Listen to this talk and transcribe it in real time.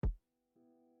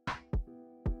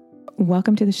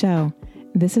Welcome to the show.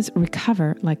 This is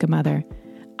Recover Like a Mother.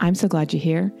 I'm so glad you're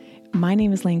here. My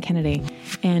name is Lane Kennedy,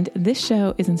 and this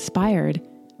show is inspired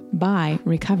by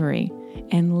recovery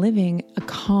and living a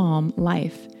calm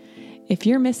life. If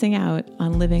you're missing out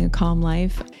on living a calm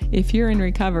life, if you're in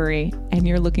recovery and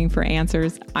you're looking for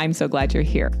answers, I'm so glad you're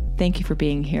here. Thank you for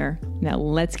being here. Now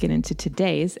let's get into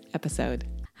today's episode.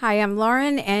 Hi, I'm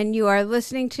Lauren, and you are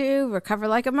listening to Recover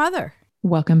Like a Mother.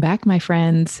 Welcome back, my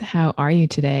friends. How are you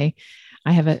today?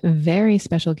 I have a very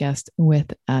special guest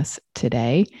with us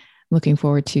today. Looking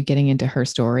forward to getting into her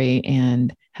story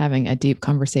and having a deep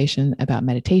conversation about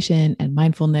meditation and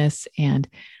mindfulness and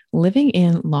living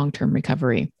in long-term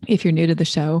recovery. If you're new to the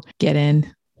show, get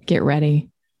in, get ready.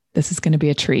 This is going to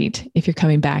be a treat. If you're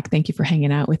coming back, thank you for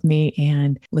hanging out with me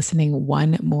and listening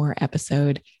one more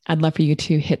episode. I'd love for you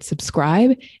to hit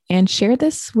subscribe and share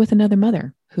this with another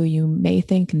mother who you may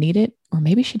think need it, or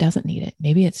maybe she doesn't need it.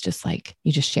 Maybe it's just like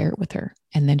you just share it with her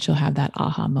and then she'll have that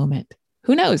aha moment.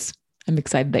 Who knows? I'm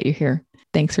excited that you're here.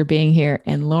 Thanks for being here.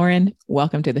 And Lauren,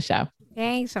 welcome to the show.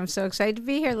 Thanks. I'm so excited to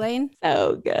be here, Lane.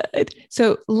 So good.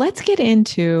 So let's get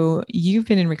into, you've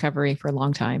been in recovery for a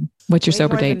long time. What's your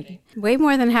sober date? Way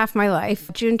more than half my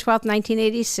life. June 12th,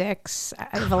 1986.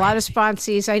 I have a lot of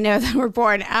sponsees I know that were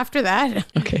born after that.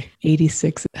 Okay.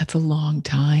 86. That's a long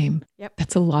time. Yep.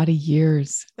 That's a lot of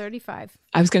years. 35.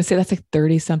 I was going to say that's like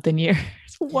 30 something years.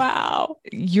 Wow.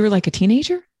 You were like a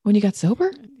teenager when you got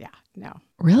sober? Yeah. No.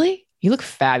 Really? You look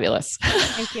fabulous.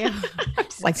 Thank you.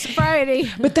 Like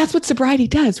sobriety. But that's what sobriety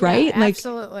does, right? Yeah,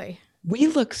 absolutely. Like, we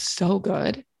look so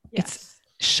good. Yes.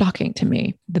 It's shocking to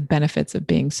me, the benefits of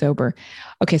being sober.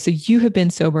 Okay. So you have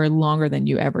been sober longer than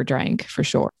you ever drank, for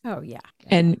sure. Oh, yeah.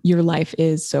 And your life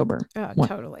is sober. Oh,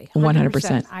 totally.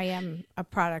 100%. I am a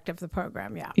product of the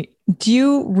program. Yeah. Do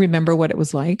you remember what it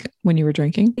was like when you were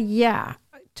drinking? Yeah.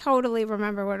 Totally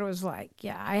remember what it was like.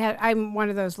 Yeah. I'm one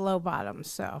of those low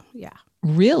bottoms. So yeah.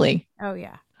 Really? Oh,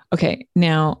 yeah. Okay.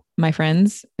 Now, my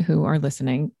friends who are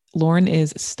listening, Lauren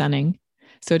is stunning.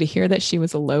 So to hear that she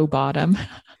was a low bottom,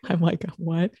 I'm like,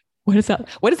 what? What does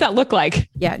that look like?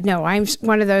 Yeah, no, I'm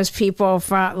one of those people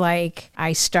from, like,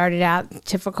 I started out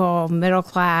typical middle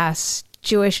class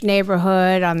Jewish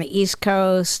neighborhood on the East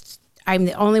Coast. I'm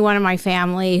the only one in my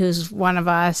family who's one of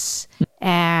us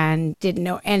and didn't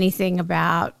know anything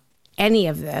about any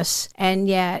of this. And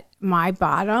yet my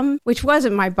bottom, which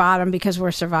wasn't my bottom because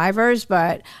we're survivors,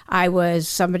 but I was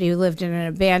somebody who lived in an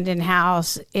abandoned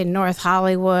house in North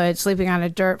Hollywood, sleeping on a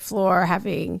dirt floor,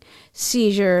 having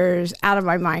seizures, out of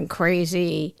my mind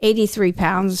crazy, 83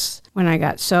 pounds when I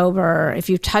got sober. If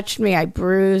you touched me, I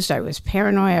bruised, I was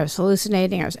paranoid, I was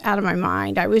hallucinating, I was out of my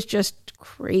mind. I was just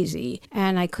crazy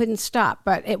and I couldn't stop,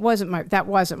 but that wasn't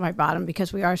my bottom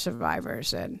because we are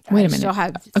survivors and Wait a minute. Still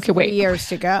had 3 years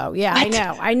to go. Yeah,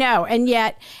 what? I know. And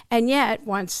yet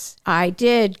once I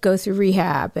did go through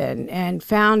rehab and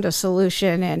found a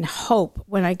solution and hope,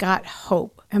 when I got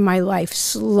hope and my life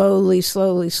slowly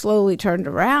turned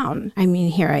around. I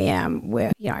mean, here I am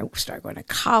with, I started going to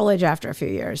college after a few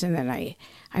years and then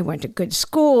I went to good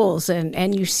schools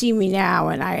and you see me now.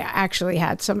 And I actually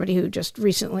had somebody who just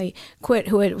recently quit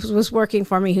who was working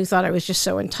for me who thought I was just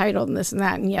so entitled and this and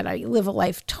that. And yet I live a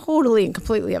life totally and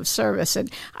completely of service. And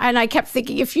I kept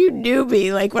thinking, if you knew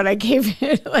me, like when I came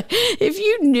in, like, if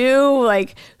you knew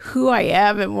like who I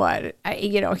am and what,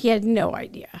 he had no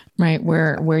idea. Right.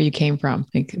 Where you came from.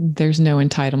 Like there's no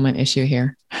entitlement issue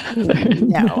here.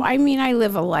 No, I mean, I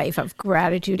live a life of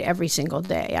gratitude every single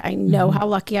day. I know how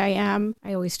lucky I am.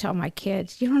 I always tell my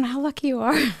kids, you don't know how lucky you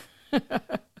are.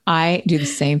 I do the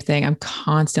same thing. I'm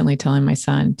constantly telling my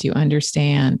son, do you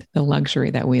understand the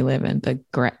luxury that we live in,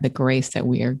 the grace that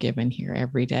we are given here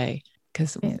every day?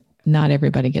 Because not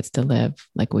everybody gets to live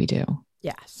like we do.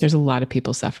 Yes. There's a lot of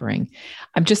people suffering.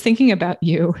 I'm just thinking about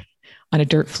you on a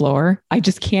dirt floor. I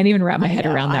just can't even wrap my head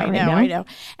around that right now. I know.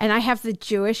 And I have the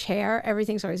Jewish hair.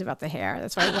 Everything's always about the hair.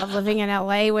 That's why I love living in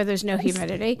LA where there's no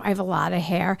humidity. I have a lot of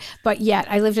hair, but yet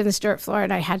I lived in this dirt floor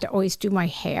and I had to always do my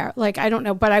hair. Like, I don't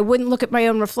know, but I wouldn't look at my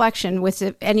own reflection with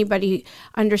if anybody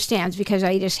understands because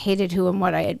I just hated who and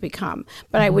what I had become.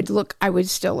 But I would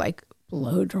still like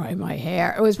blow dry my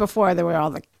hair. It was before there were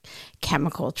all the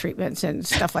chemical treatments and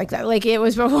stuff like that. Like it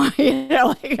was before,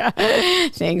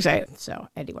 things. So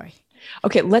anyway.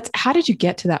 Okay, how did you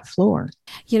get to that floor?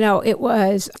 It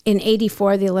was in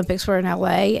 84, the Olympics were in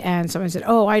LA, and someone said,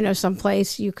 oh, I know some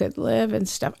place you could live and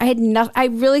stuff. I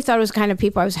really thought it was the kind of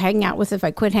people I was hanging out with. If I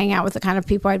could hang out with the kind of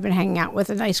people I'd been hanging out with,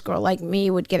 a nice girl like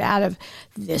me would get out of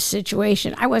this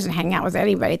situation. I wasn't hanging out with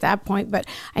anybody at that point, but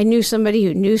I knew somebody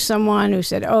who knew someone who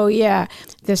said, oh yeah,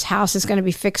 this house is going to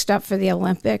be fixed up for the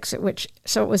Olympics,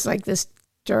 so it was like this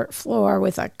dirt floor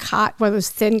with a cot, one of those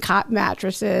thin cot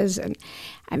mattresses. And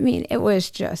I mean, it was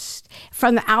just,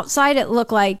 from the outside, it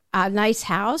looked like a nice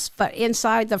house, but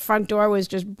inside the front door was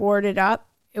just boarded up.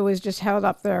 It was just held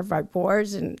up there by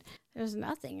boards, and there was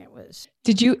nothing. It was.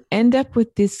 Did you end up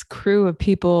with this crew of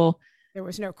people? There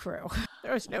was no crew.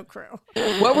 There was no crew.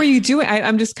 What were you doing?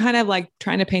 I'm just kind of like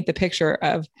trying to paint the picture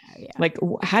of like,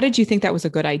 how did you think that was a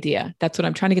good idea? That's what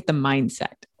I'm trying to get the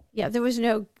mindset. Yeah, there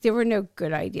were no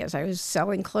good ideas. I was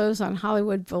selling clothes on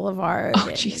Hollywood Boulevard.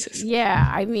 Oh, Jesus. Yeah.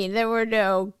 I mean, there were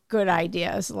no good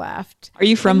ideas left. Are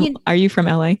you from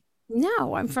LA?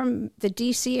 No, I'm from the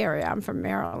DC area. I'm from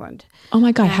Maryland. Oh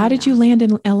my God. How did you land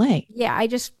in LA? Yeah, I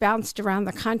just bounced around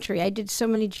the country. I did so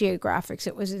many geographics.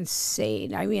 It was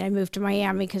insane. I mean, I moved to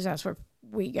Miami because that's where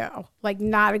we go. Like,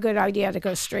 not a good idea to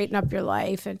go straighten up your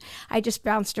life. And I just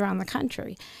bounced around the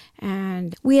country.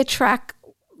 And we attract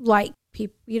like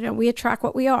people, we attract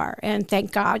what we are. And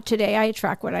thank God today I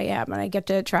attract what I am. And I get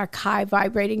to attract high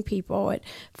vibrating people and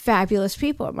fabulous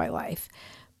people in my life.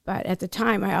 But at the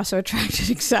time, I also attracted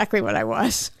exactly what I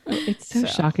was. It's so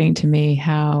shocking to me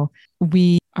how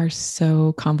we are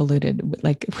so convoluted,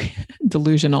 like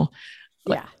delusional.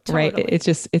 Yeah, totally. Right.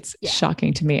 It's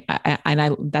shocking to me.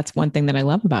 That's one thing that I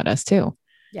love about us too.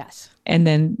 Yes. And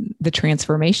then the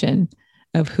transformation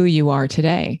of who you are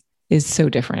today is so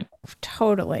different.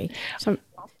 Totally.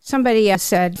 Somebody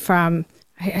said I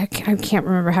can't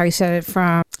remember how he said it,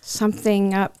 from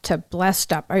something up to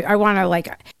blessed up. I want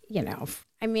to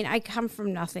I mean, I come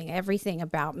from nothing. Everything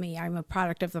about me, I'm a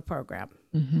product of the program.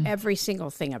 Mm-hmm. Every single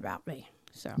thing about me.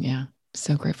 So yeah,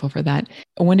 so grateful for that.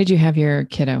 When did you have your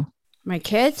kiddo? My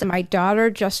kids, my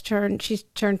daughter she's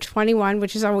turned 21,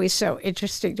 which is always so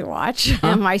interesting to watch. Huh?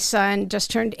 And my son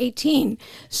just turned 18.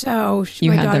 So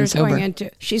my daughter's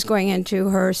she's going into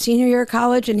her senior year of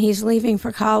college, and he's leaving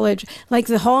for college, like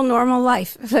the whole normal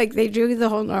life. Like they do the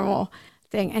whole normal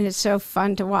thing, and it's so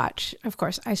fun to watch. Of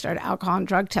course, I started alcohol and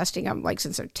drug testing them like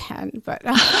since they're 10, but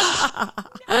no,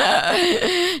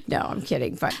 I'm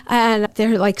kidding. And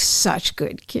they're like such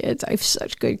good kids. I have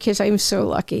such good kids. I'm so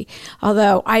lucky.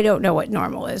 Although I don't know what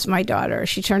normal is. My daughter,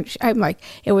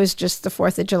 it was just the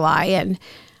 4th of July, and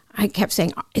I kept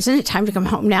saying, isn't it time to come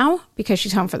home now? Because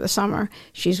she's home for the summer.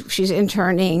 She's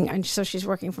interning, and so she's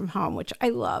working from home, which I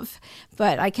love.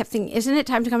 But I kept thinking, isn't it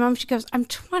time to come home? She goes, I'm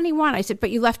 21. I said, but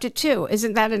you left at 2.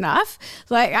 Isn't that enough?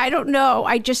 Like, I don't know.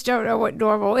 I just don't know what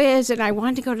normal is. And I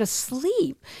wanted to go to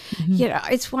sleep.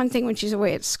 Mm-hmm. It's one thing when she's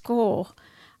away at school.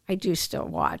 I do still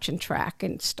watch and track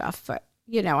and stuff, but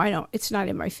I don't, it's not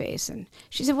in my face. And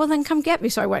she said, well, then come get me.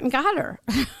 So I went and got her.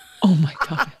 Oh my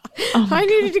God. I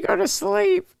needed to go to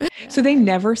sleep. So they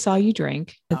never saw you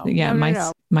drink.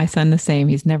 No. My son, the same.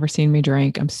 He's never seen me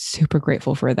drink. I'm super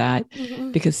grateful for that,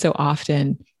 because so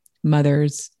often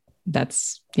mothers,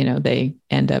 they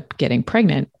end up getting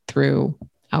pregnant through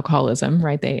alcoholism,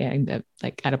 right? They end up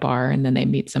like at a bar, and then they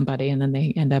meet somebody, and then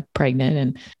they end up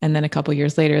pregnant. And then a couple of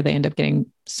years later, they end up getting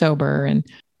sober, and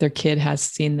their kid has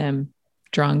seen them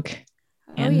drunk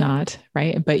and not,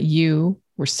 right? But you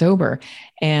were sober.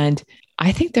 And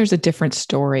I think there's a different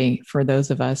story for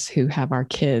those of us who have our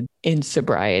kids in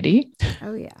sobriety.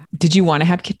 Oh yeah. Did you want to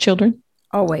have children?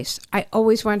 Always. I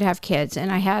always wanted to have kids,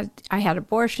 and I had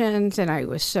abortions, and I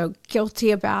was so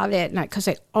guilty about it, and because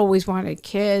I always wanted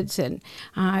kids, and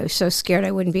I was so scared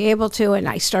I wouldn't be able to, and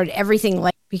I started everything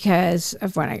late because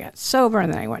of when I got sober,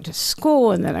 and then I went to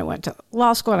school, and then I went to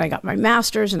law school, and I got my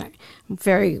master's, and I'm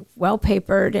very well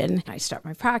papered, and I start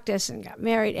my practice and got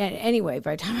married, and anyway,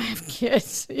 by the time I have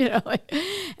kids,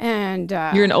 and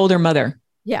you're an older mother.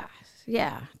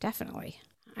 Yeah, definitely.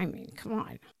 I mean, come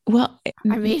on. Well,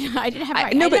 I mean, I didn't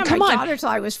have my daughter till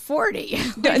I was 40.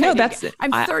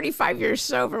 I'm 35 years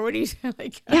sober. What do you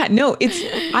like? Yeah, no,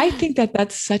 I think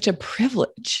that's such a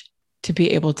privilege to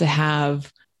be able to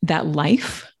have that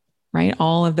life, right?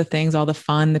 All of the things, all the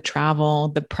fun, the travel,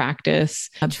 the practice,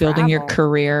 building your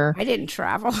career. I didn't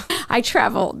travel. I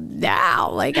travel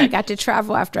now. Like I got to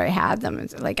travel after I had them.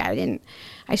 Like I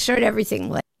started everything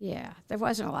late. Yeah, there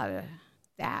wasn't a lot of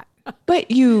that. But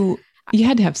you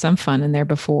had to have some fun in there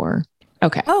before.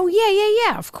 Okay. Oh,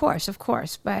 yeah. Of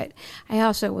course. But I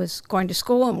also was going to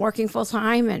school and working full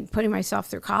time and putting myself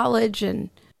through college.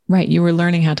 Right. You were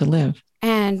learning how to live.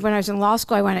 And when I was in law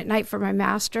school, I went at night for my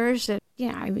master's. And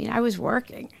I was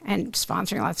working and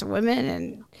sponsoring lots of women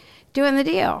and doing the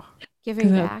deal, giving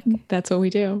back. That's what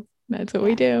we do.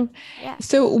 We do. Yeah.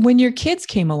 So when your kids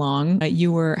came along,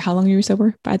 how long were you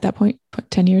sober at that point?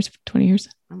 10 years, 20 years?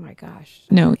 Oh my gosh.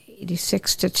 No.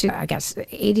 86 to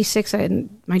 86.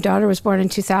 And my daughter was born in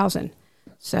 2000.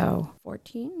 So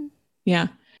 14. Yeah.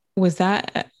 Was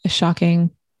that a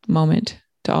shocking moment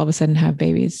to all of a sudden have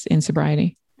babies in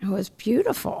sobriety? It was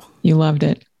beautiful. You loved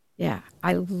it. Yeah,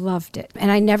 I loved it.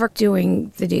 And I never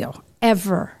doing the deal,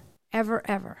 ever, ever,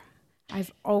 ever.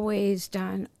 I've always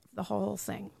done the whole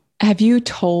thing. Have you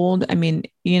told, I mean,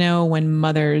 when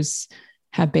mothers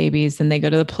have babies and they go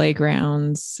to the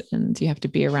playgrounds and you have to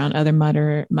be around other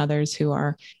mothers who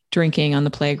are drinking on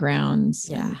the playgrounds,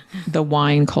 Yeah. the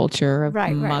wine culture of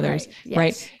mothers,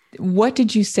 right? What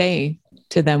did you say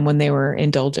to them when they were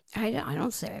indulgent? I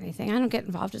don't say anything. I don't get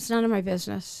involved. It's none of my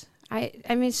business. I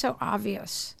mean, it's so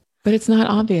obvious. But it's not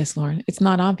obvious, Lauren. It's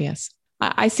not obvious.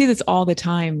 I see this all the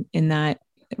time in that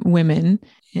women,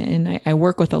 and I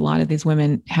work with a lot of these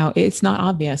women, how it's not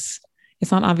obvious.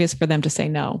 It's not obvious for them to say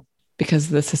no because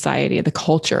of the society, the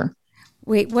culture.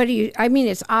 Wait, I mean,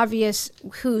 it's obvious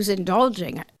who's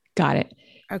indulging. Got it.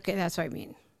 Okay, that's what I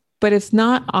mean. But it's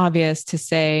not obvious to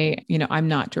say, I'm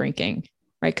not drinking,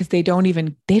 right? Because they don't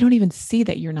even see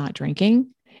that you're not drinking.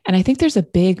 And I think there's a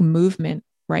big movement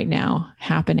right now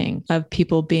happening of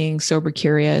people being sober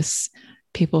curious,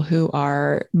 people who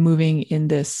are moving in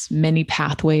this many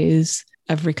pathways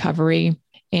of recovery.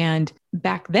 And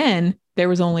back then there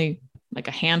was only like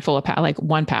a handful of like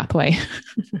one pathway,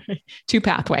 two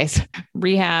pathways,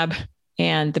 rehab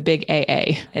and the big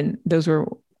AA. And those were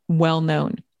well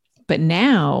known. But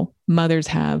now mothers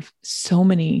have so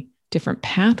many different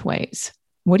pathways.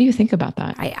 What do you think about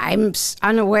that? I'm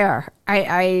unaware.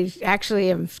 I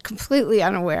actually am completely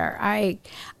unaware.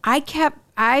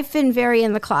 I've been very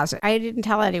in the closet. I didn't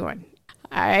tell anyone.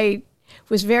 I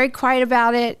was very quiet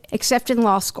about it, except in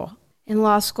law school. In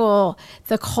law school,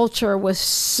 the culture was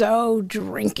so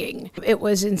drinking. It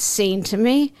was insane to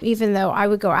me, even though I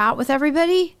would go out with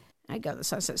everybody. I'd go to the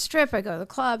Sunset Strip, I'd go to the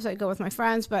clubs, I'd go with my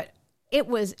friends, but it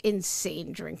was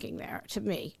insane drinking there to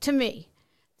me.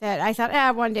 That I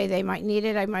thought, one day they might need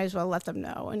it. I might as well let them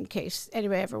know in case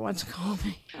anybody ever wants to call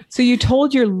me. So you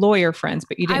told your lawyer friends,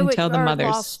 but you didn't tell the mothers.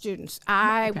 Law students.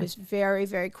 I was very,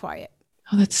 very quiet.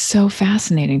 Oh, that's so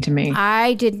fascinating to me.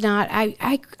 I did not.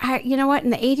 I you know what?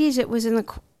 In the 80s, it was in the,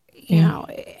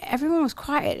 everyone was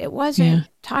quiet. It wasn't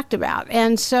talked about.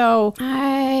 And so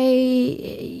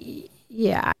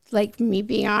like me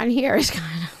being on here is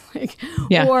kind of like,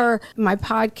 or my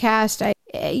podcast,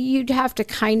 you'd have to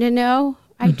kind of know.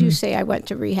 I do say I went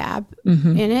to rehab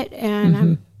in it, and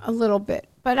I'm a little bit,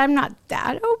 but I'm not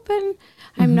that open.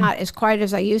 I'm not as quiet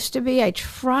as I used to be. I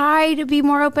try to be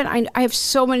more open. I have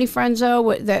so many friends,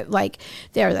 though, that like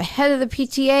they're the head of the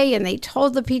PTA, and they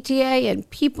told the PTA, and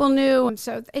people knew. And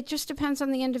so it just depends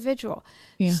on the individual.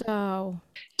 Yeah. So,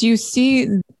 do you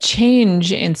see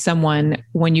change in someone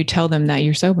when you tell them that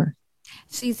you're sober?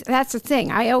 See, that's the thing.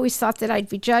 I always thought that I'd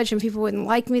be judged and people wouldn't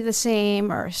like me the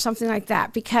same or something like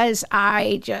that because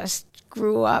I just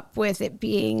grew up with it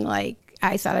being like,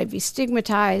 I thought I'd be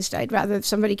stigmatized. I'd rather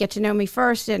somebody get to know me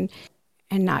first and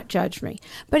not judge me.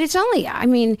 But it's only,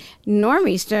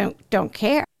 normies don't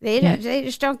care. They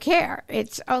just don't care.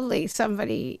 It's only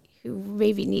somebody who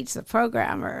maybe needs the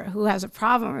program or who has a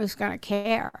problem who's going to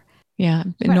care. Yeah,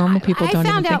 normal people don't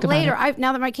even think about it. I found out later,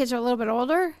 now that my kids are a little bit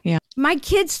older, yeah, my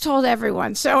kids told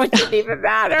everyone, so it didn't even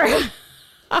matter.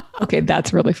 Okay,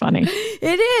 that's really funny.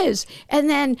 It is. And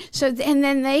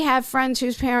then they have friends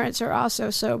whose parents are also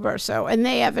sober, and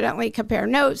they evidently compare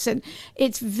notes, and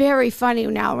it's very funny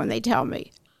now when they tell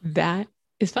me. That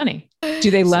is funny.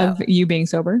 Do they love you being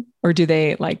sober, or do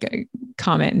they like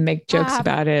comment and make jokes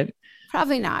about it?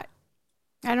 Probably not.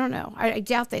 I don't know. I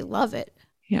doubt they love it.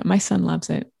 Yeah, my son loves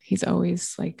it. He's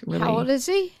always like really. How old is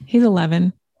he? He's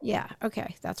 11. Yeah.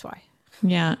 Okay. That's why.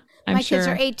 Yeah. My kids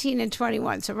are 18 and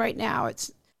 21. So right now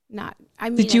it's not.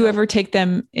 Did you ever take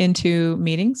them into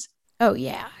meetings? Oh,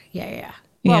 yeah.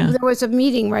 Well, there was a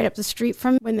meeting right up the street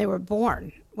from when they were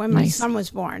born. When my son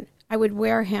was born, I would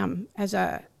wear him as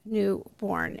a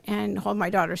newborn and hold my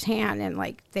daughter's hand, and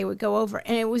like they would go over,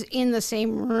 and it was in the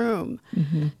same room.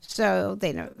 So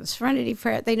they know the Serenity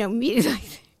Prayer. They know me.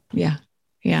 Yeah.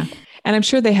 Yeah. And I'm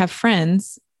sure they have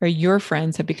friends, or your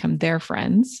friends have become their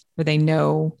friends, where they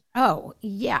know. Oh,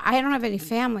 yeah. I don't have any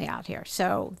family out here,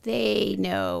 so they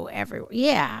know everyone.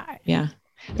 Yeah. Yeah.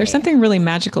 There's something really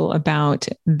magical about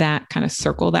that kind of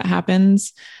circle that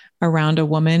happens around a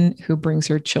woman who brings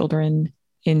her children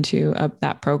into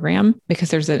that program,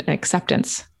 because there's an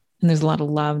acceptance and there's a lot of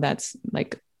love that's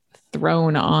like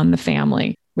thrown on the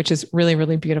family, which is really,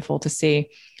 really beautiful to see.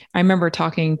 I remember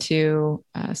talking to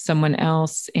someone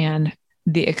else, and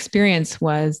the experience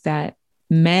was that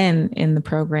men in the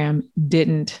program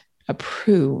didn't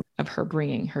approve of her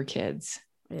bringing her kids.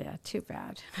 Yeah, too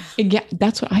bad. Yeah,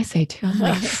 that's what I say too. I'm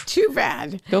like, Too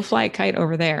bad. go fly a kite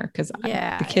over there because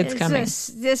Yeah, the kid's coming.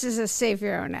 this is a save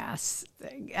your own ass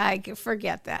thing. I can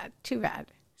forget that. Too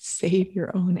bad. Save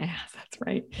your own ass. That's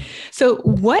right. So,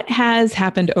 what has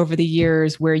happened over the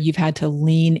years where you've had to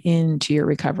lean into your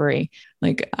recovery?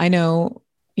 Like, I know,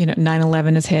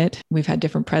 9/11 has hit. We've had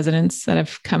different presidents that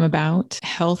have come about.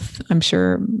 Health, I'm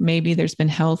sure maybe there's been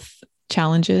health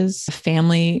challenges,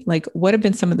 family. Like, what have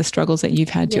been some of the struggles that you've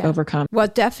had to overcome? Well,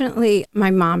 definitely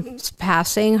my mom's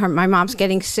passing. My mom's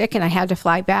getting sick, and I had to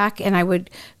fly back, and I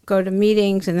would go to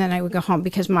meetings, and then I would go home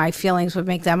because my feelings would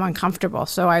make them uncomfortable.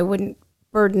 So I wouldn't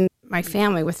burden my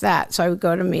family with that. So I would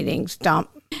go to meetings, dump,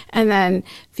 and then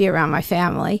be around my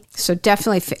family. So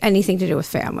definitely anything to do with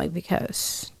family,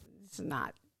 because it's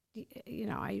not,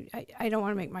 I don't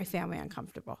want to make my family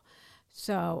uncomfortable.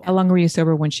 So how long were you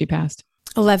sober when she passed?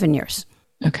 11 years.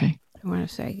 Okay. I want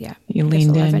to say, yeah. You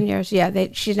leaned 11 in. years. Yeah.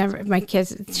 She never met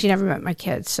my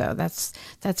kids. So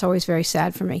that's always very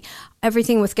sad for me.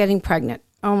 Everything with getting pregnant.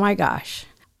 Oh my gosh.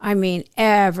 I mean,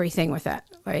 everything with that,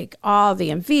 like all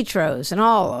the in vitros and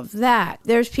all of that.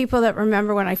 There's people that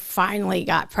remember when I finally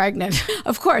got pregnant.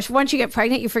 Of course, once you get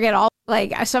pregnant, you forget all.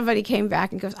 Like somebody came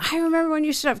back and goes, I remember when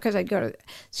you stood up, because I'd go to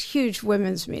huge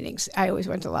women's meetings. I always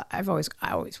went to a lot. I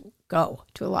always go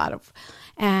to a lot of,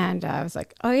 and I was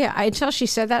like, oh yeah. Until she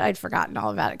said that, I'd forgotten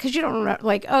all about it, because you don't remember.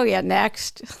 Like, oh yeah,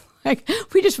 next. Like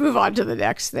we just move on to the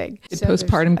next thing. So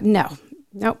postpartum? No,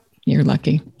 nope. You're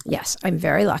lucky. Yes, I'm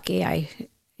very lucky.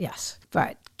 Yes,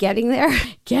 but getting there,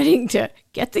 getting to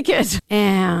get the kids,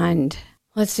 and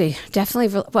let's see,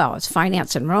 definitely. Well, it's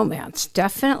finance and romance.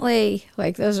 Definitely,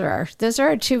 like those are our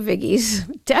two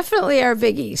biggies. Definitely our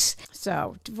biggies.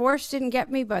 So divorce didn't get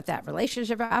me, but that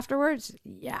relationship afterwards,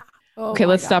 yeah. Oh okay,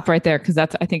 let's stop right there, because I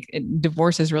think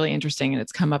divorce is really interesting, and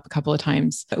it's come up a couple of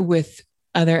times with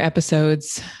other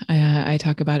episodes. I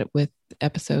talk about it with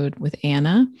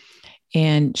Anna,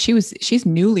 and she's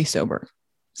newly sober.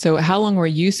 So how long were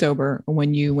you sober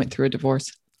when you went through a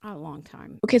divorce? A long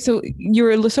time. Okay. So you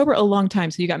were sober a long time.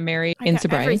 So you got married in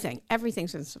sobriety.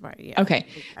 Everything's in sobriety. Yeah. Okay.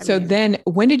 Then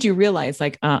when did you realize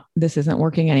this isn't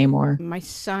working anymore? My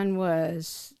son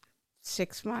was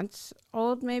 6 months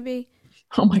old, maybe.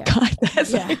 Oh my God.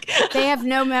 That's they have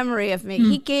no memory of me.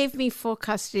 He gave me full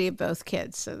custody of both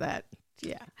kids. So that,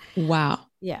 yeah. Wow.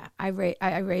 Yeah. I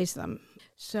raised them.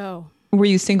 So. Were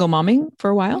you single momming for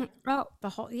a while? Oh,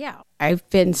 I've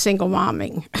been single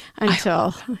momming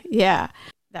until,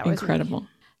 that was incredible. Me.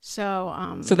 So,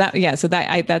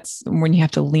 that's when you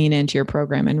have to lean into your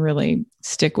program and really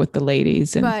stick with the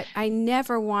ladies. But I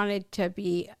never wanted to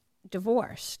be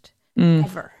divorced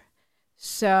ever.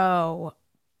 So,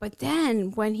 but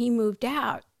then when he moved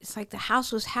out, it's like the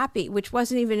house was happy, which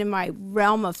wasn't even in my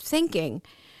realm of thinking.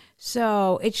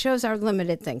 So it shows our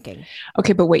limited thinking.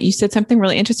 Okay, but wait, you said something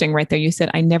really interesting right there. You said,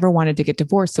 I never wanted to get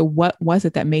divorced. So what was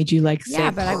it that made you say?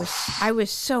 Yeah, but I was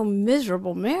so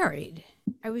miserable married.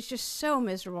 I was just so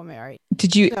miserable married.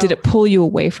 Did it pull you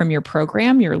away from your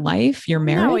program, your life, your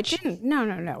marriage? No, it didn't.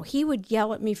 No. He would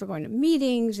yell at me for going to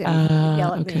meetings, and he would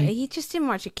yell at me. He just didn't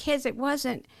want your kids. It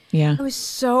wasn't. Yeah. I was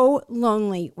so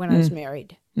lonely when I was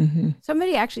married. Mm-hmm.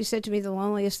 Somebody actually said to me the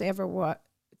loneliest they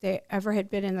ever had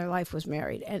been in their life was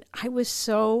married. And I was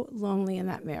so lonely in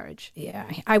that marriage. Yeah.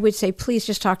 I would say, please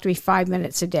just talk to me 5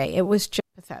 minutes a day. It was just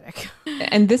pathetic.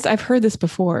 And I've heard this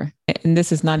before, and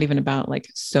this is not even about like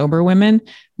sober women,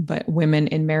 but women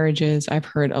in marriages. I've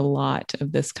heard a lot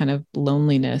of this kind of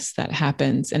loneliness that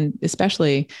happens. And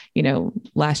especially,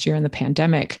 last year in the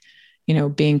pandemic,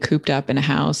 being cooped up in a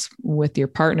house with your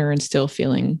partner and still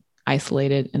feeling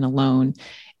isolated and alone.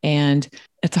 And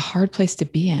it's a hard place to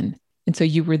be in. And so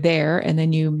you were there, and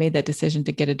then you made that decision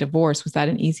to get a divorce. Was that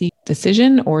an easy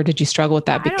decision, or did you struggle with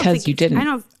that because you didn't?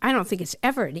 I don't think it's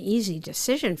ever an easy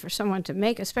decision for someone to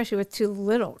make, especially with two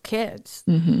little kids,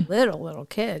 little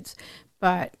kids.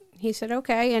 But he said,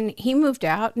 okay. And he moved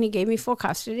out, and he gave me full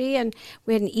custody, and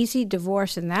we had an easy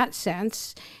divorce in that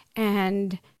sense.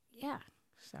 And yeah,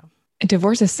 so.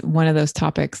 Divorce is one of those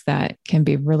topics that can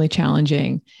be really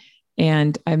challenging.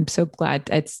 And I'm so glad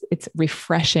it's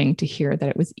refreshing to hear that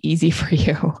it was easy for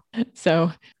you.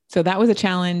 So that was a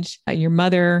challenge. Your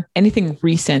mother, anything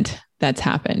recent that's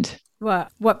happened? Well,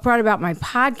 what brought about my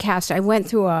podcast, I went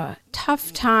through a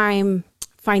tough time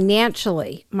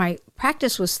financially. My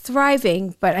practice was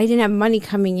thriving, but I didn't have money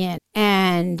coming in.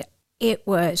 And I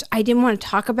didn't want to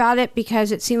talk about it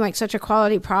because it seemed like such a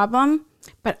quality problem.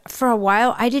 But for a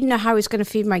while, I didn't know how I was going to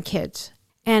feed my kids.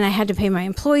 And I had to pay my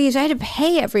employees. I had to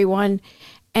pay everyone.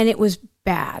 And it was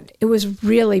bad. It was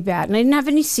really bad. And I didn't have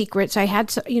any secrets. I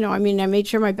had, I made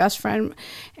sure my best friend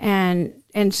and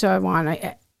so on.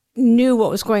 knew what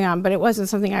was going on, but it wasn't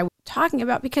something I was talking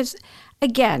about because,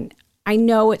 again, I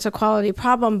know it's a quality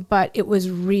problem, but it was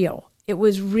real. It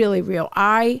was really real.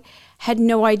 I had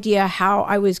no idea how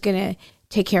I was going to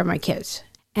take care of my kids.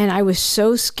 And I was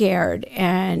so scared.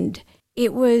 And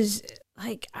it was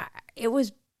like, it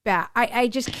was bad. I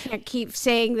just can't keep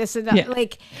saying this enough.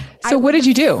 Yeah. So what did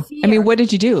you do? Fear. I mean, what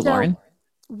did you do, Lauren?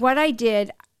 What I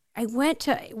did,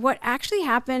 what actually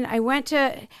happened,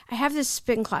 I have this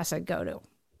spin class I'd go to.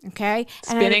 Okay.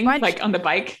 Spinning, like on the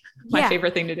bike. My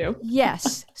favorite thing to do.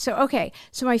 Yes. So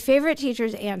my favorite teacher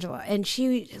is Angela, and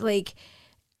she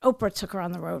Oprah took her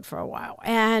on the road for a while.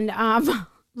 And,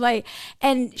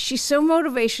 and she's so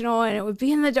motivational, and it would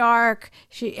be in the dark.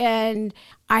 And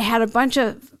I had a bunch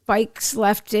of bikes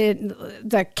left in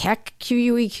the Keck,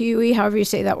 QUE, however you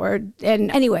say that word. And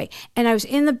anyway, and I was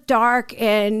in the dark,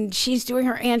 and she's doing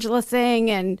her Angela thing,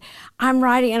 and I'm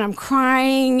riding and I'm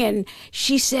crying. And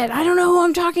she said, I don't know who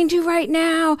I'm talking to right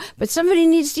now, but somebody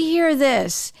needs to hear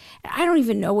this. I don't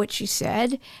even know what she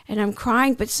said. And I'm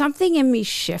crying, but something in me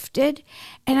shifted,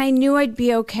 and I knew I'd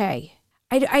be okay.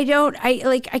 I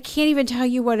can't even tell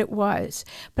you what it was,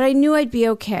 but I knew I'd be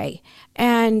okay.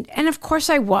 And of course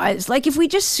I was. Like, if we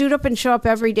just suit up and show up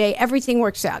every day, everything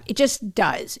works out. It just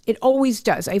does. It always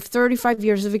does. I have 35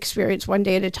 years of experience, one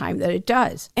day at a time, that it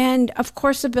does. And of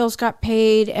course the bills got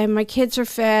paid and my kids are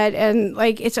fed and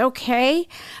it's okay.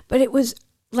 But it was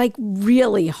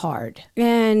really hard.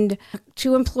 And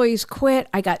 2 employees quit.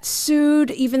 I got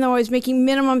sued, even though I was making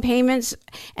minimum payments.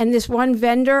 And this one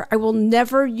vendor I will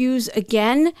never use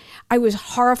again. I was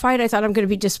horrified. I thought I'm going to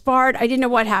be disbarred. I didn't know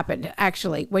what happened,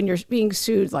 actually, when you're being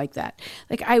sued like that.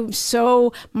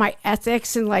 My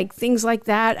ethics and things like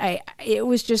that, it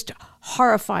was just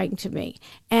horrifying to me.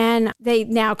 And they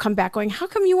now come back going, how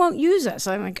come you won't use us?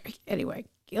 I'm like, anyway,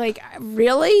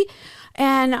 really?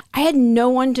 And I had no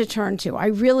one to turn to. I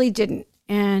really didn't.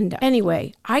 And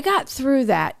anyway, I got through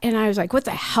that and I was like, what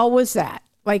the hell was that?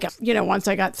 Once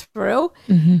I got through.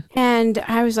 Mm-hmm. And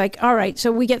I was like, all right,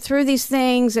 so we get through these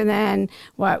things and then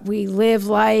we live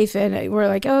life and we're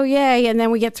like, oh, yay. And then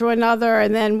we get through another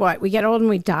and then we get old and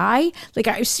we die.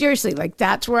 Seriously,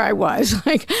 that's where I was.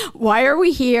 Why are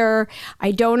we here?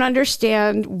 I don't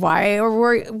understand why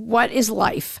what is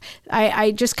life?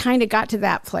 I just kind of got to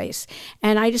that place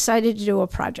and I decided to do a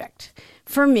project.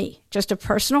 For me, just a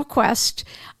personal quest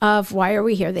of why are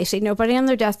we here? They say nobody on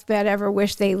their deathbed ever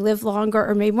wished they lived longer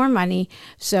or made more money.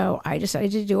 So I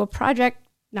decided to do a project.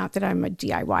 Not that I'm a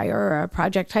DIYer or a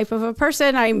project type of a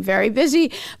person. I'm very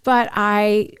busy, but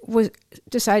I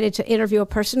decided to interview a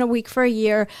person a week for a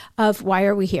year of why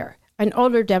are we here? An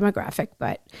older demographic,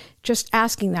 but just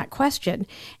asking that question.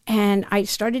 And I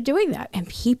started doing that. And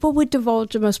people would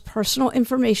divulge the most personal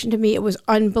information to me. It was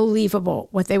unbelievable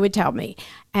what they would tell me.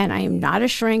 And I am not a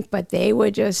shrink, but they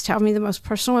would just tell me the most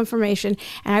personal information.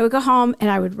 And I would go home and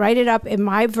I would write it up in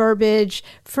my verbiage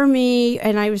for me.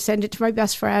 And I would send it to my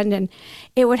best friend. And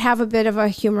it would have a bit of a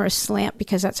humorous slant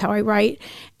because that's how I write.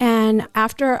 And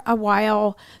after a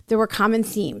while, there were common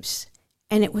themes.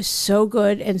 And it was so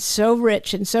good and so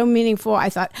rich and so meaningful. I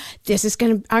thought,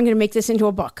 I'm going to make this into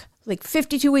a book,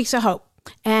 52 Weeks of Hope.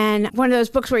 And one of those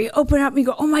books where you open it up and you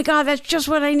go, oh my God, that's just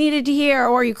what I needed to hear.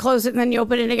 Or you close it and then you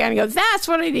open it again and go, that's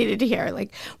what I needed to hear.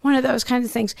 One of those kinds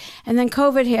of things. And then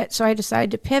COVID hit. So I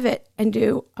decided to pivot and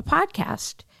do a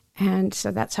podcast. And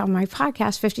so that's how my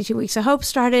podcast, 52 Weeks of Hope,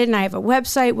 started. And I have a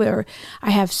website where I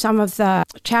have some of the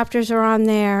chapters are on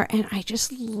there. And I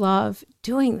just love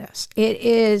doing this.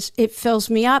 It fills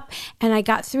me up. And I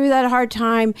got through that hard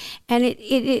time. And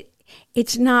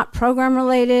it's not program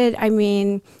related.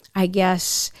 Of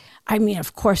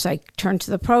course, I turned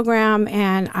to the program.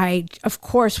 And I, of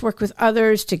course, work with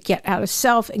others to get out of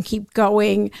self and keep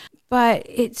going. But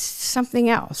it's something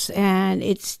else, and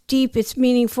it's deep, it's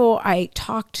meaningful. I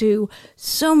talk to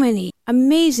so many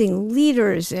amazing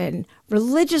leaders and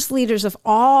religious leaders of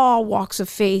all walks of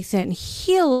faith and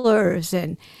healers,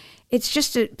 and it's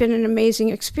just been an amazing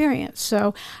experience.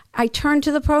 So I turned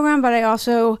to the program, but I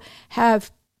also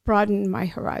have broadened my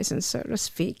horizons, so to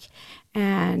speak,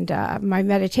 and my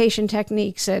meditation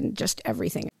techniques and just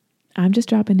everything. I'm just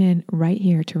dropping in right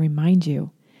here to remind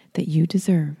you that you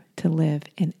deserve to live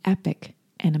an epic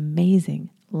and amazing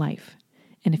life.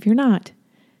 And if you're not,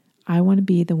 I want to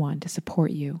be the one to support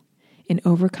you in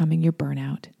overcoming your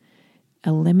burnout,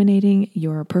 eliminating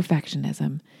your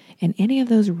perfectionism, and any of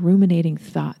those ruminating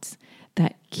thoughts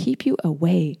that keep you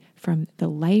away from the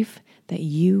life that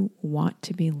you want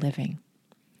to be living.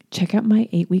 Check out my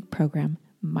 8-week program,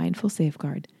 Mindful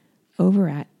Safeguard, over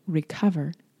at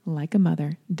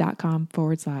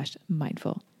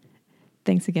recoverlikeamother.com/mindful.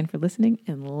 Thanks again for listening,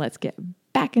 and let's get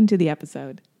back into the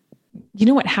episode. You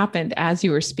know what happened as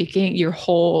you were speaking? Your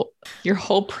whole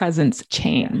presence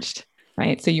changed,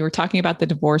 right? So you were talking about the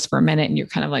divorce for a minute and you're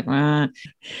kind of like, "Ah,"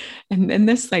 and then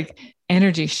this like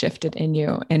energy shifted in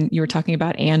you, and you were talking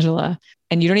about Angela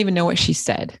and you don't even know what she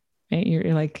said, right?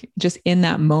 You're like just in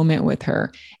that moment with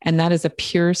her. And that is a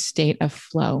pure state of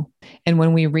flow. And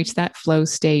when we reach that flow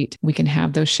state, we can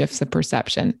have those shifts of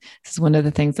perception. This is one of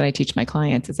the things that I teach my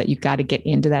clients is that you got to get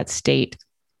into that state.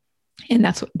 And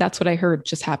that's what I heard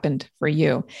just happened for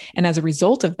you. And as a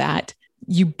result of that,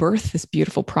 you birth this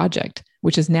beautiful project,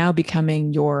 which is now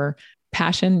becoming your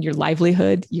passion, your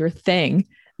livelihood, your thing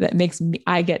that makes me,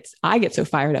 I get so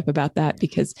fired up about that,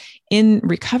 because in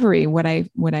recovery, what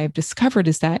I've discovered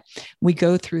is that we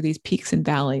go through these peaks and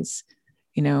valleys.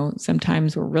 You know,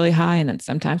 sometimes we're really high and then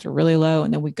sometimes we're really low.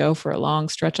 And then we go for a long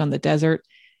stretch on the desert.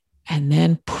 And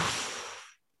then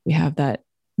poof, we have that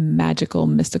magical,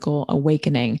 mystical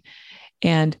awakening.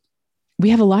 And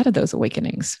we have a lot of those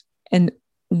awakenings. And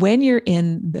when you're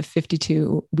in the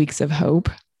 52 weeks of hope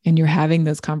and you're having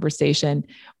those conversations,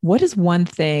 what is one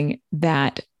thing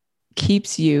that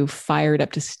keeps you fired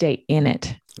up to stay in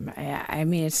it? I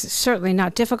mean, it's certainly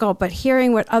not difficult, but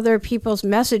hearing what other people's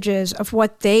messages of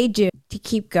what they do to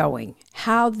keep going,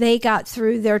 how they got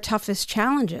through their toughest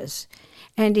challenges,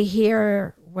 and to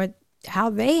hear how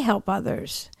they help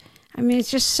others. I mean,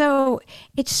 it's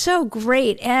so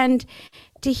great. And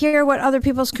to hear what other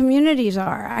people's communities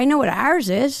are. I know what ours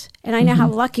is, and I know how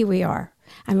lucky we are.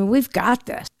 I mean, we've got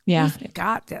this. Yeah. We've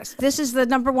got this. This is the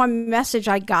number one message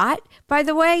I got, by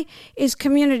the way, is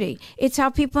community. It's how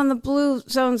people in the blue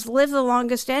zones live the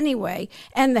longest anyway,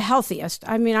 and the healthiest.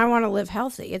 I mean, I want to live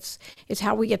healthy. It's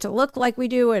how we get to look like we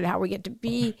do and how we get to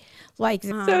be like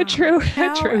that. So true.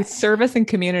 True. Service and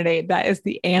community. That is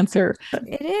the answer.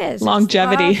 It is.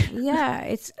 Longevity.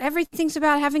 Everything's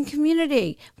about having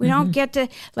community. We don't get to,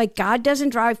 like, God doesn't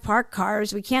drive parked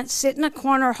cars. We can't sit in a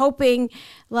corner hoping,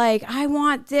 like, I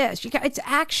want this. It's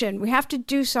action. We have to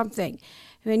do something.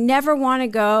 I never want to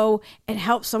go and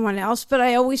help someone else, but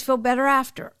I always feel better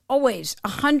after. Always,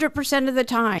 100% of the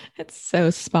time. It's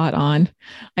so spot on.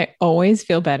 I always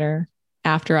feel better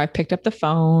after I've picked up the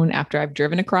phone, after I've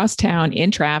driven across town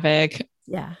in traffic.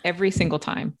 Yeah. Every single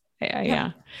time.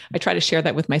 Yeah. I try to share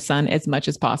that with my son as much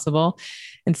as possible.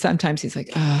 And sometimes he's like,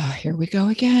 oh, here we go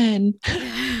again.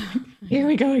 Here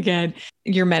we go again.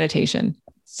 Your meditation.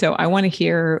 So I want to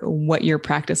hear what your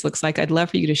practice looks like. I'd love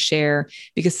for you to share,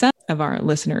 because some of our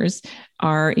listeners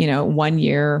are, 1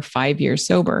 year, 5 years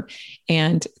sober.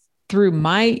 And through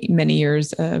my many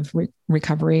years of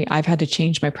recovery, I've had to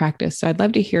change my practice. So I'd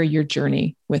love to hear your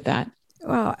journey with that.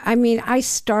 Well, I mean, I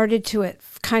started to it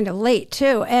kind of late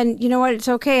too. And you know what? It's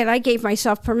okay. And I gave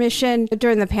myself permission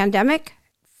during the pandemic,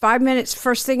 5 minutes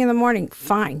first thing in the morning.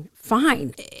 Fine.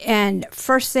 And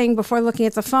first thing before looking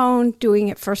at the phone, doing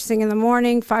it first thing in the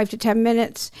morning, 5 to 10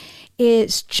 minutes,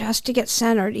 is just to get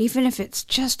centered, even if it's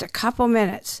just a couple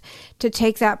minutes, to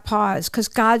take that pause, because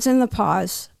God's in the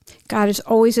pause. God is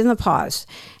always in the pause.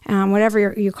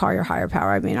 Whatever you call your higher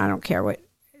power. I mean, I don't care what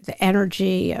the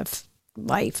energy of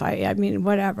life. I mean,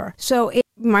 whatever. So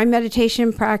my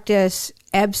meditation practice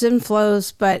ebbs and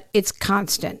flows, but it's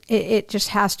constant. It just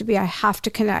has to be. I have to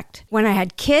connect. When I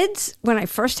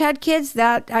first had kids,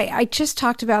 that I just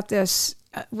talked about this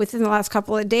within the last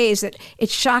couple of days, that it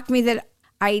shocked me that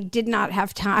I did not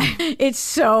have time. It's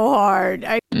so hard.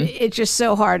 It's just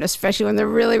so hard, especially when they're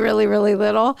really, really, really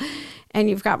little. And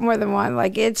you've got more than one,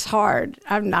 like, it's hard.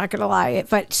 I'm not going to lie.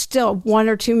 But still, 1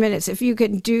 or 2 minutes, if you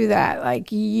can do that,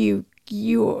 like, you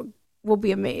will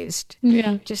be amazed.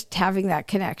 Yeah. Just having that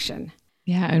connection.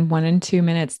 Yeah. And 1 and 2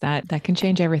 minutes, that can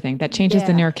change everything. That changes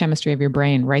the neurochemistry of your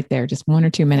brain right there. Just 1 or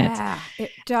 2 minutes. Yeah,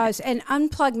 it does. And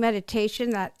Unplug Meditation,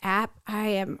 that app,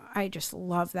 I just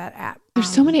love that app. There's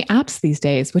so many apps these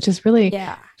days, which is really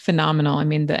phenomenal. I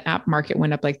mean, the app market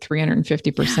went up like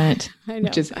 350%,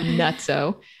 which is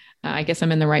nutso. I guess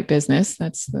I'm in the right business.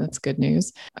 That's good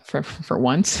news for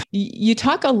once. You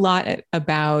talk a lot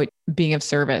about being of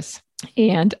service,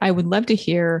 and I would love to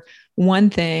hear one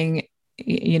thing.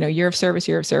 You're of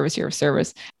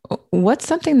service. What's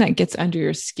something that gets under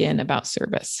your skin about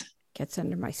service? Gets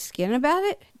under my skin about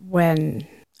it? When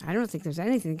I don't think there's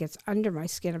anything that gets under my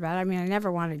skin about it. I mean, I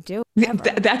never want to do it.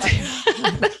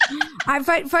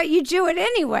 But you do it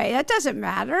anyway. That doesn't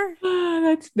matter.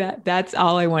 That's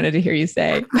all I wanted to hear you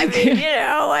say. I mean,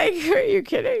 like, are you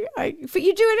kidding? But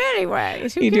you do it anyway.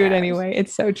 You do it anyway.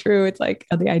 It's so true. It's like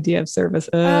the idea of service.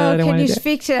 Can you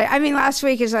speak today? I mean, last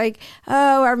week is like,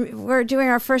 we're doing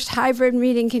our first hybrid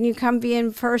meeting. Can you come be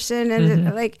in person?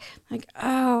 And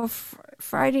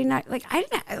Friday night? Like, I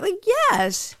didn't, like,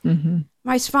 yes. Mm-hmm.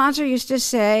 My sponsor used to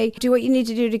say, do what you need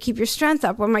to do to keep your strength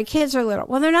up when my kids are little.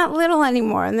 Well, they're not little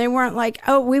anymore. And they weren't like,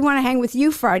 oh, we want to hang with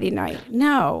you Friday night.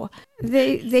 No,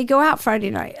 they go out Friday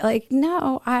night. Like,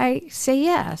 no, I say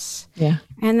yes. Yeah.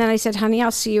 And then I said, honey,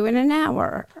 I'll see you in an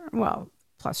hour. Well,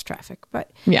 plus traffic,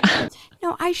 but yeah,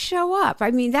 no, I show up. I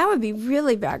mean, that would be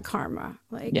really bad karma.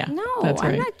 Like, yeah, no, that's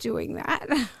right. I'm not doing that.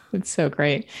 It's so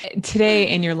great. Today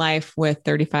in your life with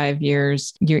 35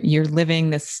 years, you're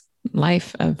living this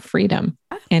life of freedom.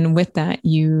 And with that,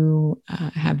 you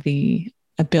have the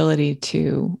ability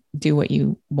to do what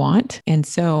you want. And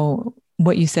so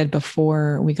what you said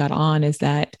before we got on is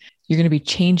that you're going to be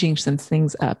changing some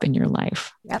things up in your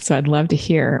life. Yep. So I'd love to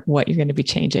hear what you're going to be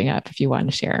changing up if you want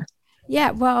to share.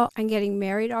 Yeah, well, I'm getting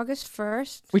married August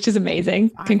 1st. Which is amazing.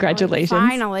 Congratulations.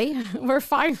 Finally. We're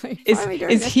finally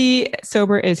doing Is this. he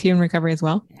sober? Is he in recovery as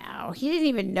well? No, he didn't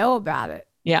even know about it.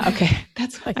 Yeah. Okay.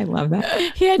 That's I love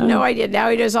that. He had no idea. Now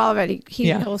he knows all of it.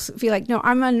 He'll be like, no,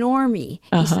 I'm a normie.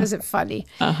 He says it funny.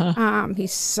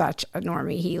 He's such a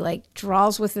normie. He like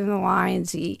draws within the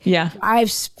lines. He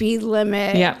drives speed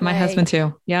limit. Yeah. My husband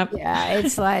too. Yep. Yeah.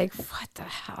 It's like, what the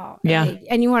hell? Yeah.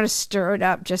 And you want to stir it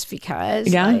up just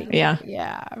because. Yeah. Like, yeah.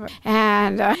 Yeah.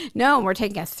 And no, we're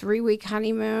taking a 3-week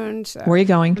honeymoon. So where are you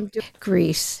going?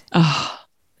 Greece. Oh.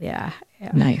 Yeah.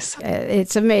 Nice.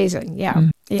 It's amazing. Yeah.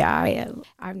 Yeah.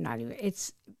 I'm not even,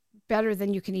 it's better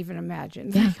than you can even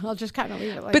imagine. Yeah. I'll just kind of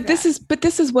leave it like but that.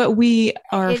 This is what we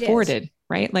are It afforded,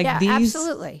 right? Like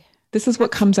absolutely. This is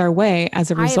what comes our way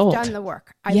as a result. I've done the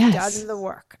work. I've done the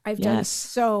work. I've done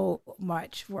so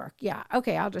much work. Yeah.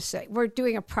 Okay. I'll just say we're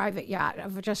doing a private yacht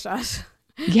of just us.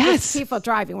 Yes. People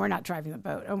driving. We're not driving the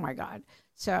boat. Oh my God.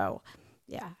 So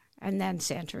yeah. And then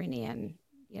Santorini and,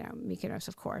 Mykonos,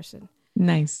 of course. And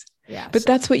nice. yeah. But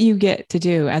that's what you get to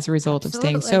do as a result of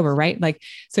staying sober, right? Like,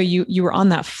 so you were on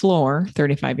that floor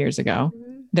 35 years ago.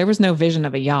 Mm-hmm. There was no vision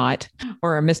of a yacht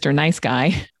or a Mr. Nice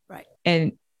Guy. Right.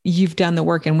 And you've done the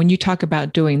work. And when you talk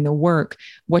about doing the work,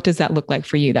 what does that look like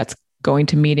for you? That's going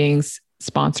to meetings,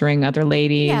 sponsoring other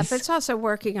ladies. Yeah, but it's also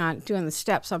working on doing the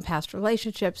steps on past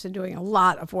relationships and doing a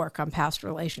lot of work on past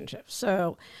relationships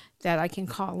so that I can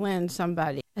call in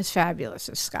somebody as fabulous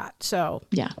as Scott. So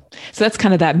yeah. So that's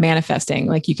kind of that manifesting,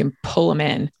 like you can pull them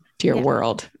in to your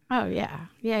world. Oh yeah.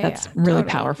 Yeah. That's really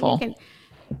totally powerful.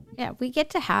 We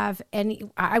get to have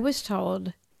I was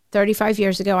told 35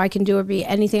 years ago, I can do or be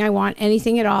anything I want,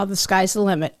 anything at all. The sky's the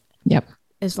limit. Yep.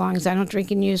 As long as I don't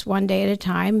drink and use one day at a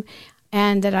time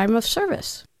and that I'm of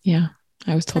service. Yeah.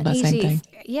 I was told that same thing.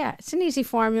 Yeah. It's an easy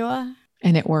formula.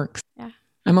 And it works. Yeah.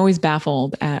 I'm always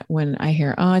baffled at when I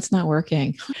hear, oh, it's not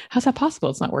working. How's that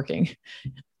possible? It's not working.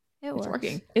 It's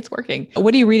working. It's working.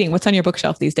 What are you reading? What's on your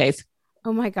bookshelf these days?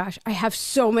 Oh my gosh. I have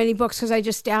so many books because I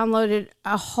just downloaded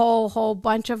a whole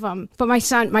bunch of them. But my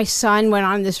son went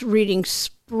on this reading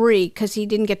spree because he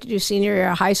didn't get to do senior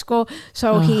year of high school.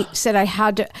 So he said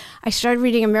I started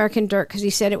reading American Dirt because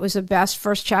he said it was the best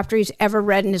first chapter he's ever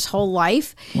read in his whole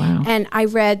life. Wow. And I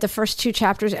read the first 2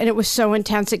 chapters and it was so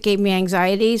intense it gave me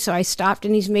anxiety. So I stopped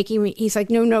and he's like,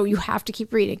 no, you have to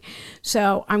keep reading.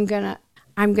 So I'm going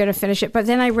to finish it. But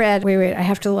then I read, wait, I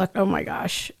have to look. Oh my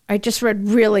gosh. I just read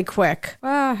really quick.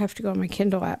 I have to go on my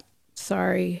Kindle app.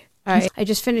 Sorry. I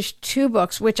just finished 2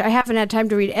 books, which I haven't had time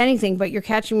to read anything, but you're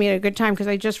catching me at a good time because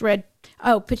I just read,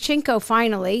 Pachinko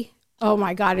finally. Oh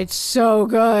my God, it's so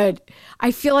good.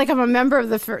 I feel like I'm a member of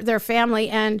their family.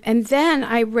 And then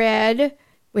I read,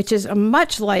 which is a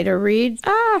much lighter read.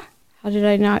 How did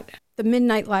I not? The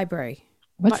Midnight Library.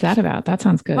 What's that about? That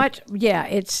sounds good.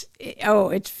 It's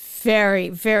very,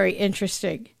 very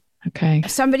interesting. Okay.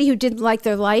 Somebody who didn't like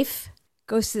their life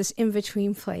goes to this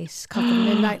in-between place called the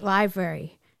Midnight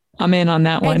Library. I'm in on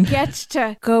that one. And gets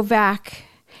to go back.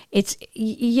 It's,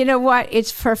 you know what?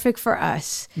 It's perfect for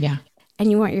us. Yeah. And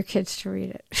you want your kids to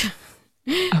read it.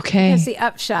 Okay. That's the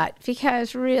upshot.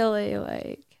 Because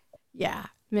really,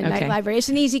 Midnight Library. It's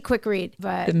an easy, quick read.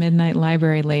 But the Midnight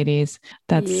Library, ladies.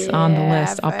 That's on the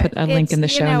list. I'll put a link in the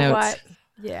show notes. What?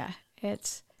 Yeah.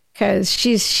 It's because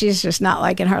she's just not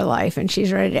liking her life and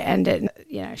she's ready to end it.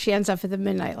 And, she ends up at the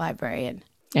Midnight Library and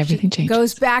everything changes.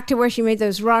 Goes back to where she made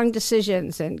those wrong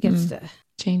decisions and gets to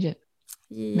change it.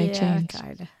 Make change.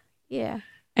 Kind of. Yeah.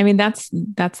 I mean, that's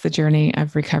the journey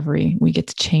of recovery. We get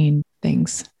to change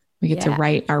things. We get to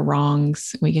right our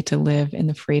wrongs. We get to live in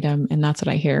the freedom. And that's what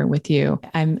I hear with you.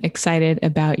 I'm excited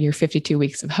about your 52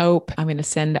 weeks of hope. I'm going to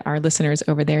send our listeners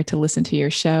over there to listen to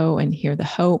your show and hear the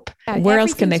hope. Where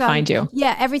else can they find you?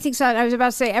 Yeah, everything's on, I was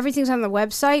about to say, everything's on the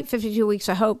website,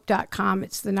 52weeksofhope.com.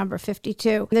 It's the number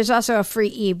 52. There's also a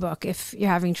free ebook if you're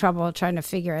having trouble trying to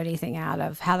figure anything out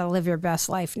of how to live your best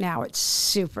life now. It's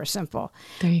super simple.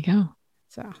 There you go.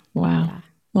 So, wow. Yeah.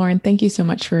 Lauren, thank you so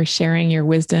much for sharing your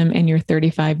wisdom and your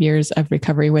 35 years of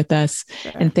recovery with us.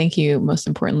 Sure. And thank you, most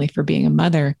importantly, for being a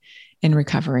mother in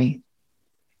recovery.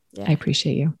 Yeah. I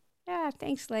appreciate you. Yeah,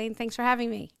 thanks, Lane. Thanks for having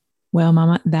me. Well,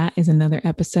 Mama, that is another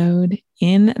episode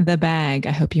in the bag.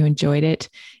 I hope you enjoyed it.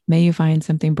 May you find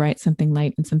something bright, something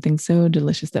light, and something so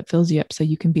delicious that fills you up so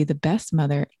you can be the best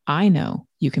mother I know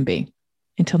you can be.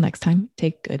 Until next time,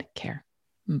 take good care.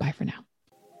 Bye for now.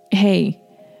 Hey,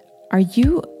 are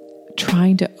you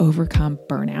trying to overcome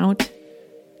burnout?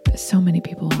 So many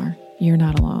people are. You're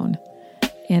not alone.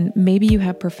 And maybe you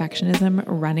have perfectionism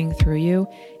running through you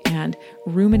and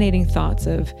ruminating thoughts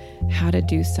of how to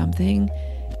do something.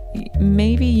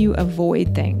 Maybe you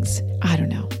avoid things. I don't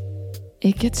know.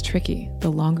 It gets tricky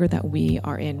the longer that we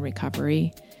are in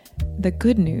recovery. The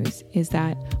good news is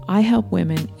that I help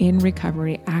women in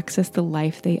recovery access the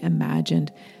life they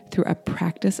imagined through a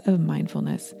practice of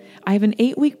mindfulness. I have an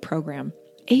 8-week program.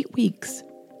 8 weeks.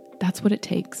 That's what it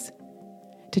takes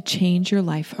to change your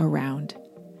life around,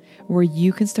 where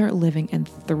you can start living and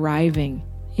thriving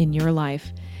in your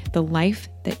life, the life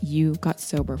that you got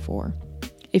sober for.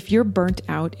 If you're burnt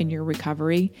out in your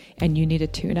recovery and you need a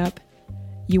tune-up,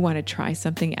 you want to try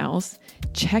something else,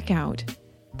 check out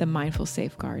the Mindful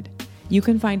Safeguard. You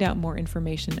can find out more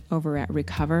information over at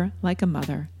Recover Like a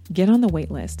Mother. Get on the wait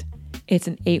list. It's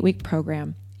an 8-week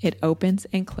program. It opens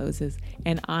and closes,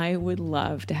 and I would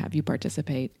love to have you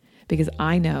participate because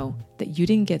I know that you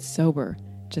didn't get sober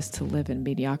just to live in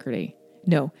mediocrity.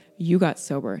 No, you got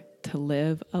sober to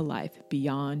live a life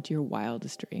beyond your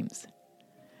wildest dreams.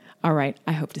 All right,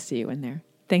 I hope to see you in there.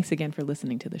 Thanks again for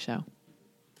listening to the show.